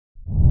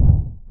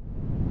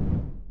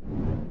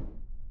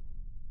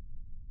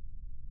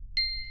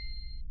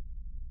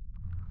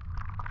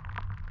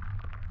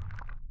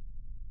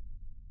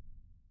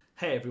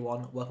Hey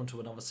everyone, welcome to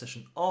another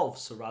session of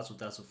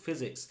CeerazzleDazzle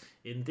Physics.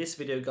 In this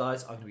video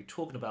guys, I'm going to be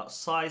talking about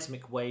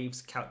seismic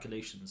waves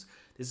calculations.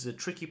 This is a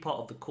tricky part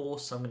of the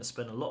course, so I'm going to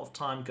spend a lot of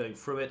time going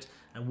through it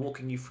and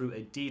walking you through a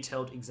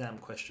detailed exam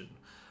question.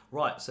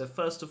 Right, so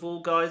first of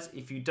all guys,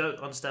 if you don't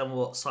understand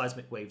what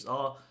seismic waves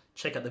are,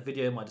 check out the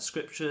video in my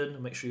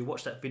description. Make sure you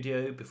watch that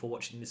video before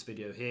watching this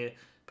video here,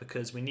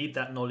 because we need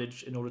that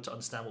knowledge in order to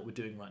understand what we're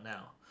doing right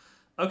now.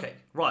 Okay,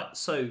 right,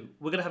 so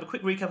we're going to have a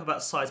quick recap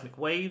about seismic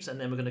waves and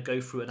then we're going to go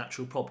through an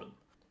actual problem.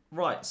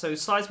 Right, so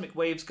seismic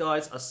waves,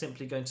 guys, are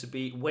simply going to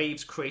be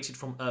waves created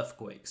from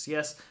earthquakes,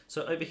 yes?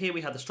 So over here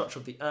we have the structure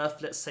of the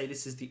earth. Let's say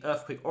this is the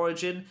earthquake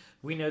origin.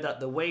 We know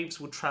that the waves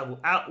will travel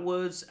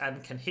outwards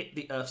and can hit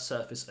the earth's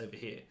surface over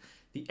here.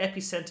 The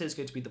epicenter is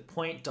going to be the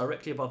point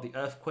directly above the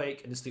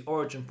earthquake, and it's the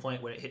origin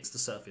point where it hits the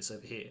surface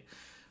over here.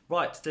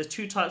 Right, there's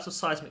two types of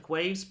seismic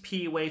waves,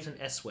 P waves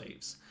and S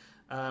waves.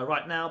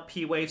 Right now,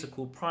 P waves are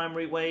called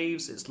primary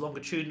waves. It's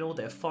longitudinal,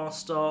 they're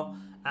faster,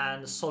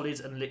 and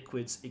solids and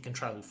liquids it can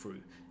travel through.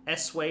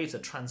 S waves are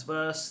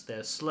transverse,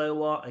 they're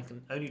slower, and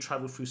can only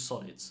travel through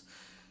solids.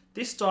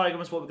 This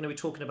diagram is what we're going to be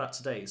talking about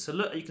today. So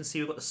look, you can see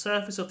we've got the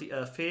surface of the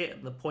Earth here,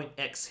 and the point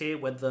X here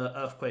where the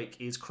earthquake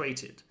is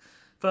created.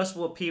 First of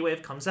all, a P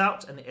wave comes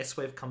out, and the S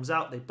wave comes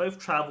out. They both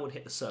travel and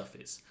hit the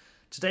surface.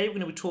 Today, we're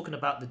going to be talking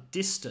about the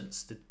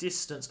distance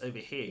over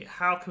here.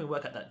 How can we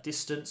work out that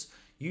distance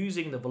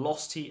using the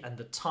velocity and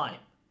the time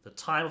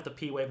of the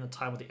P wave and the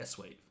time of the S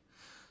wave.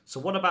 So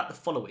what about the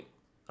following?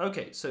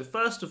 Okay, so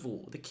first of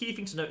all, the key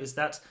thing to note is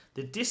that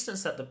the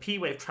distance that the P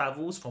wave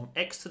travels from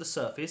X to the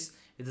surface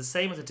is the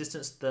same as the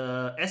distance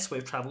the S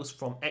wave travels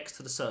from X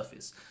to the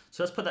surface.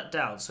 So let's put that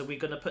down. So we're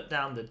going to put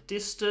down the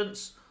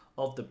distance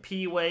of the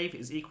P wave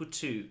is equal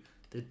to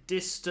the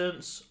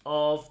distance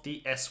of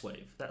the S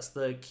wave. That's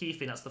the key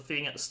thing, that's the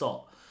thing at the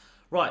start.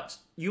 Right,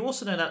 you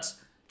also know that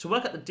to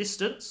work out the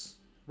distance,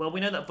 well,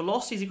 we know that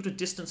velocity is equal to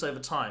distance over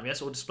time,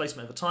 yes, or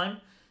displacement over time.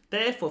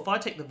 Therefore, if I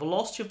take the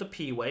velocity of the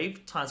P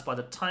wave times by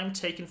the time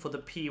taken for the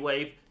P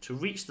wave to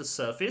reach the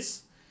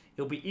surface,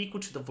 it will be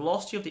equal to the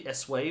velocity of the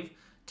S wave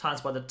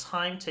times by the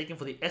time taken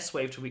for the S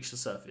wave to reach the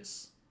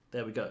surface.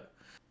 There we go.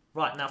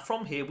 Right, now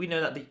from here, we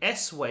know that the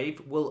S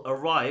wave will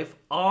arrive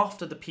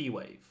after the P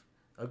wave.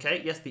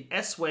 Okay, yes, the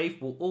S wave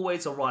will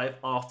always arrive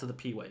after the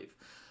P wave.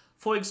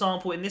 For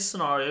example, in this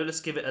scenario,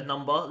 let's give it a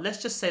number.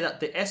 Let's just say that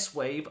the S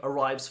wave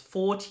arrives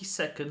 40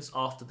 seconds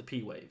after the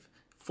P wave.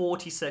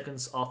 40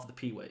 seconds after the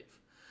P wave.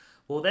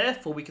 Well,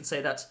 therefore, we can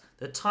say that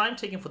the time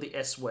taken for the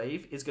S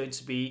wave is going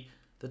to be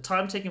the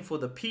time taken for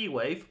the P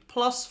wave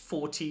plus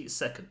 40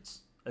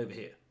 seconds over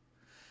here.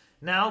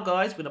 Now,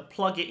 guys, we're going to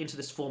plug it into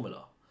this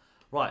formula.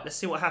 Right, let's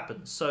see what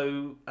happens.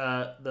 So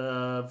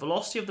the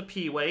velocity of the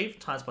P wave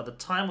times by the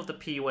time of the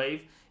P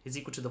wave is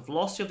equal to the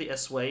velocity of the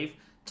S wave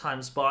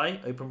times by,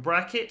 open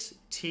bracket,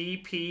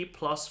 TP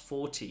plus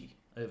 40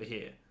 over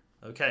here.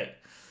 Okay,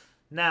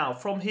 now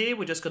from here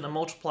we're just going to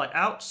multiply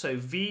out, so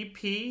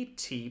VP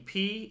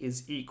TP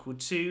is equal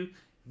to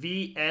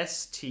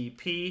VS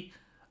TP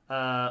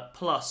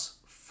plus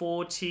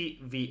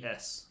 40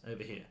 VS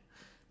over here.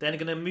 Then I'm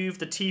going to move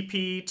the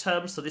TP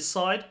terms to this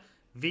side.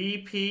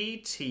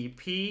 VP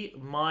TP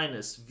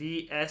minus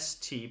VS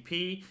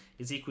TP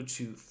is equal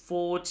to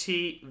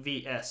 40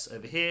 VS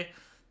over here.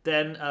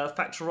 Then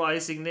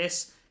factorizing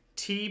this,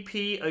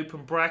 TP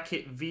open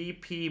bracket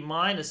VP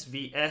minus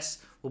VS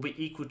will be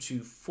equal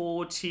to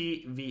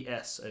 40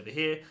 VS over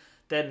here.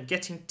 Then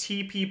getting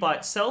TP by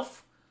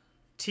itself,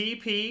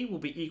 TP will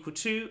be equal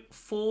to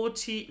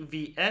 40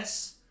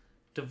 VS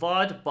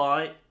divided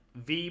by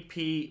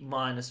VP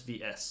minus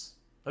VS.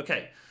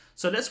 Okay,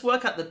 so let's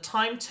work out the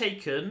time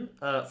taken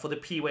for the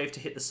P wave to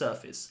hit the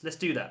surface. Let's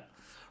do that.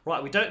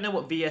 Right, we don't know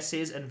what VS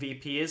is and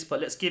VP is,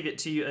 but let's give it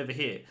to you over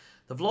here.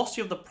 The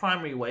velocity of the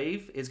primary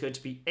wave is going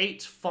to be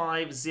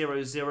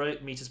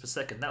 8500 meters per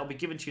second. That will be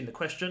given to you in the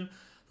question.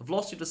 The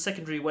velocity of the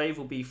secondary wave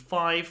will be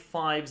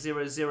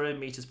 5500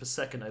 meters per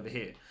second over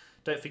here.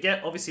 Don't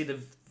forget, obviously the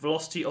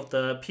velocity of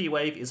the P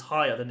wave is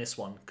higher than this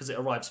one because it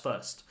arrives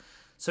first.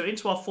 So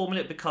into our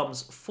formula it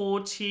becomes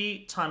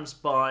 40 times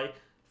by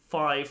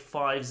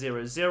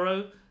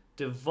 5500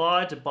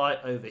 divided by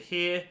over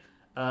here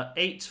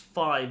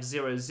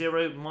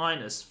 8500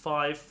 minus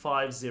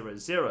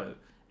 5500.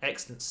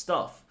 Excellent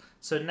stuff.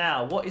 So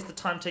now, what is the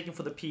time taken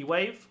for the P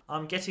wave?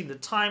 I'm getting the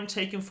time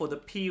taken for the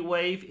P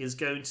wave is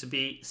going to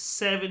be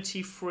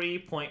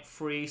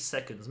 73.3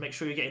 seconds. Make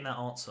sure you're getting that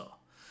answer.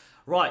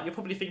 Right, you're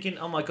probably thinking,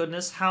 oh my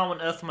goodness, how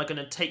on earth am I going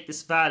to take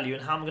this value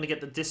and how am I going to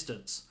get the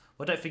distance?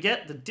 Well, don't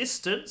forget, the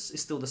distance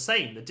is still the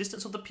same. The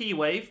distance of the P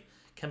wave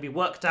can be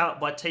worked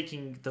out by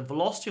taking the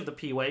velocity of the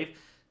P wave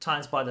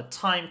times by the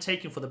time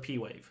taken for the P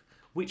wave,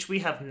 which we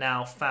have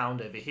now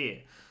found over here.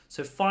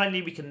 So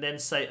finally, we can then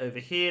say over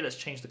here, let's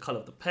change the color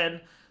of the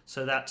pen,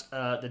 so that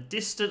the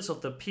distance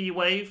of the P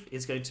wave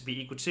is going to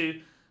be equal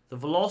to the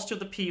velocity of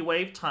the P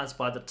wave times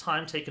by the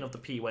time taken of the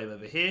P wave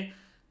over here.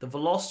 The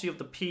velocity of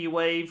the P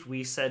wave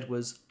we said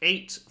was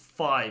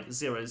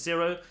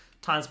 8500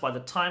 times by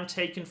the time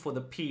taken for the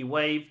P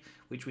wave,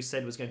 which we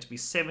said was going to be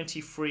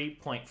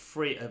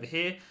 73.3 over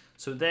here.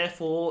 So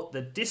therefore,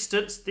 the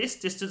distance, this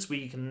distance,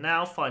 we can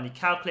now finally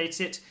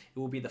calculate it. It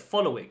will be the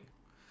following.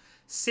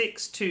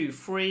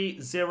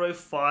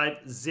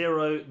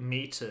 623,050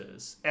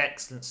 meters.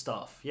 Excellent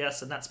stuff.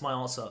 Yes, and that's my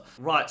answer.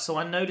 Right, so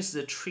I know this is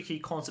a tricky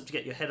concept to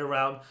get your head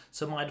around.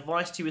 So my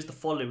advice to you is the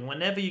following.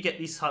 Whenever you get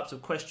these types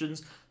of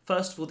questions,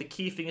 first of all, the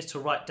key thing is to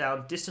write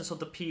down distance of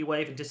the P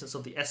wave and distance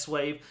of the S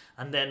wave,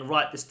 and then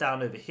write this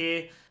down over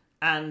here.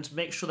 And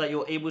make sure that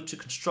you're able to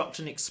construct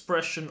an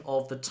expression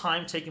of the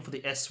time taken for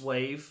the S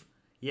wave,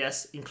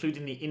 yes,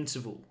 including the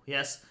interval,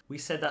 yes. We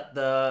said that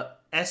the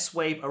S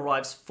wave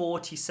arrives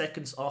 40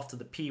 seconds after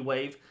the P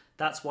wave.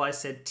 That's why I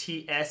said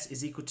TS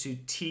is equal to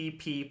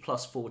TP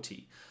plus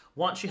 40.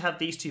 Once you have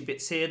these two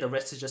bits here, the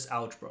rest is just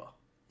algebra.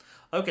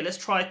 Okay, let's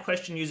try a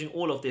question using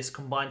all of this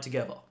combined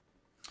together.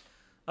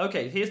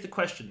 Okay, here's the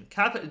question.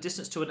 Calculate the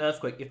distance to an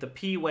earthquake if the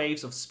P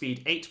waves of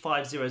speed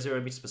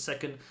 8500 meters per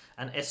second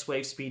and S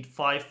wave speed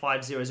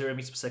 5500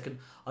 meters per second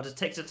are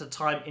detected at a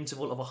time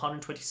interval of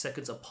 120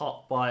 seconds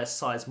apart by a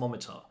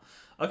seismometer.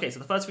 Okay, so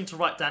the first thing to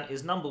write down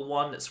is number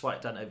one. Let's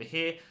write down over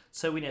here.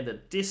 So we know the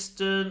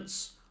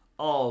distance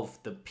of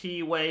the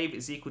P wave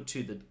is equal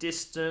to the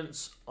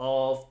distance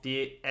of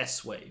the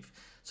S wave.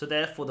 So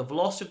therefore, the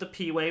velocity of the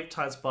P wave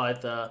times by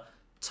the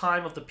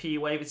time of the P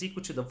wave is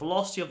equal to the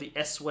velocity of the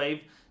S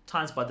wave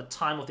times by the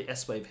time of the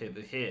S wave over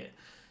here.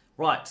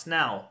 Right,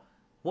 now,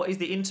 what is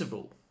the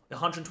interval?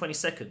 120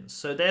 seconds.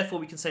 So therefore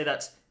we can say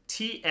that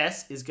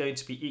TS is going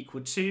to be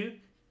equal to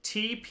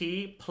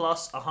TP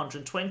plus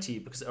 120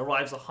 because it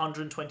arrives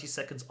 120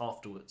 seconds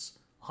afterwards.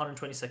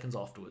 120 seconds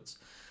afterwards.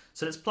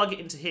 So let's plug it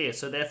into here.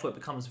 So therefore it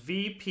becomes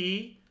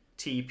VP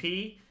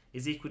TP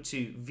is equal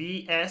to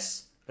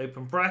VS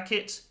open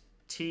bracket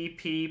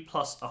TP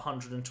plus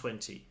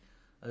 120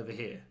 over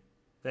here.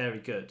 Very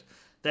good.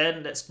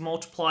 Then let's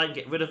multiply and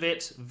get rid of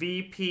it.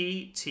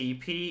 VP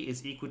TP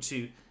is equal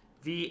to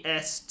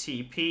VS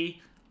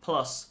TP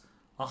plus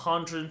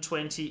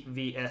 120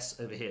 VS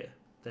over here.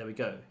 There we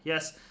go.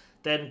 Yes.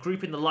 Then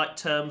grouping the like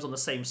terms on the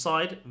same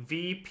side.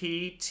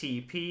 VP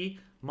TP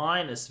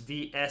minus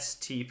VS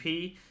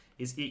TP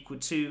is equal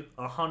to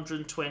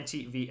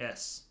 120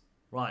 VS.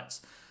 Right.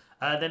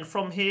 Then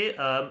from here,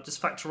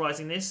 just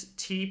factorizing this,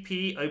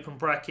 TP open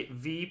bracket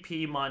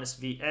VP minus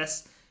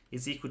VS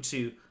is equal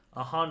to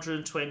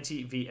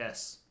 120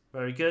 VS.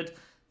 Very good.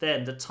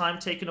 Then the time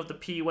taken of the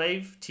P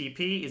wave,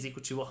 TP, is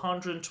equal to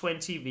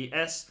 120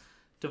 VS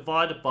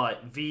divided by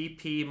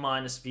VP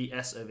minus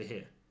VS over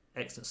here.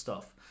 Excellent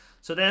stuff.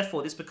 So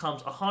therefore, this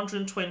becomes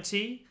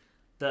 120.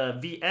 The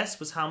VS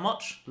was how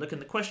much? Look in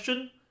the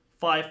question.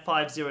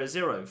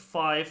 5500.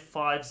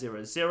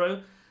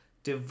 5500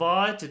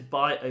 divided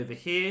by over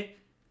here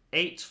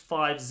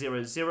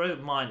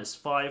 8500 minus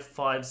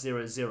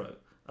 5500.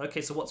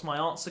 Okay, so what's my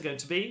answer going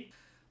to be?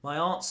 My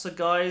answer,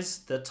 guys,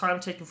 the time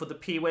taken for the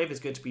P wave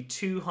is going to be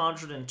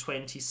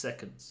 220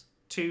 seconds.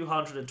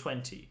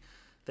 220.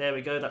 There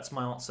we go, that's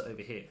my answer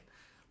over here.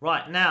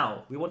 Right,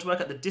 now, we want to work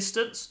out the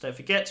distance. Don't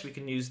forget, we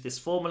can use this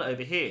formula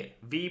over here.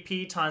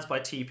 VP times by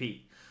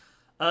TP.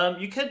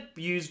 You could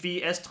use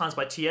VS times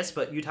by TS,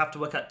 but you'd have to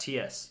work out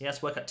TS.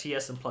 Yes, work out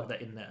TS and plug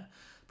that in there.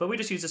 But we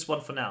just use this one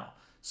for now.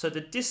 So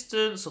the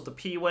distance of the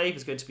P wave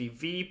is going to be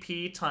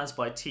VP times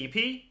by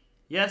TP.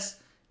 Yes.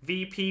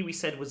 VP we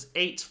said was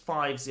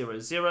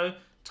 8500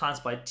 times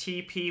by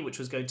TP, which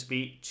was going to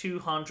be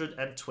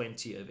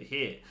 220 over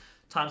here.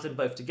 Times them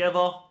both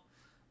together,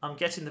 I'm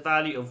getting the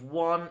value of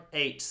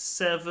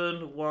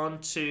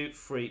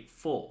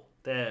 1871234.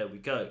 There we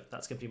go.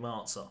 That's going to be my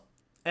answer.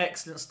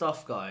 Excellent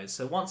stuff, guys.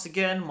 So once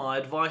again, my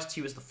advice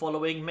to you is the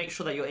following. Make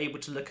sure that you're able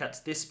to look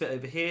at this bit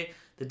over here.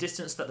 The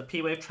distance that the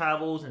P wave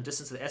travels and the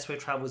distance that the S wave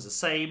travels is the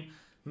same.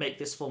 Make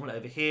this formula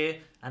over here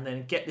and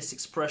then get this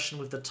expression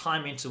with the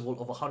time interval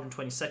of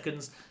 120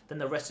 seconds. Then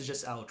the rest is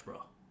just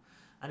algebra.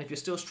 And if you're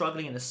still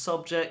struggling in this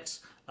subject,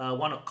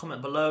 why not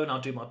comment below and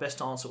I'll do my best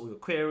to answer all your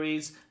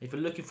queries. If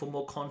you're looking for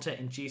more content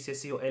in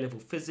GCSE or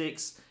A-level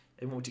physics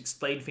and want to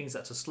explain things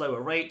at a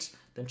slower rate,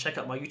 then check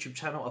out my YouTube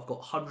channel. I've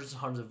got hundreds and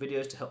hundreds of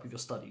videos to help with your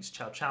studies.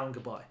 Ciao, ciao, and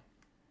goodbye.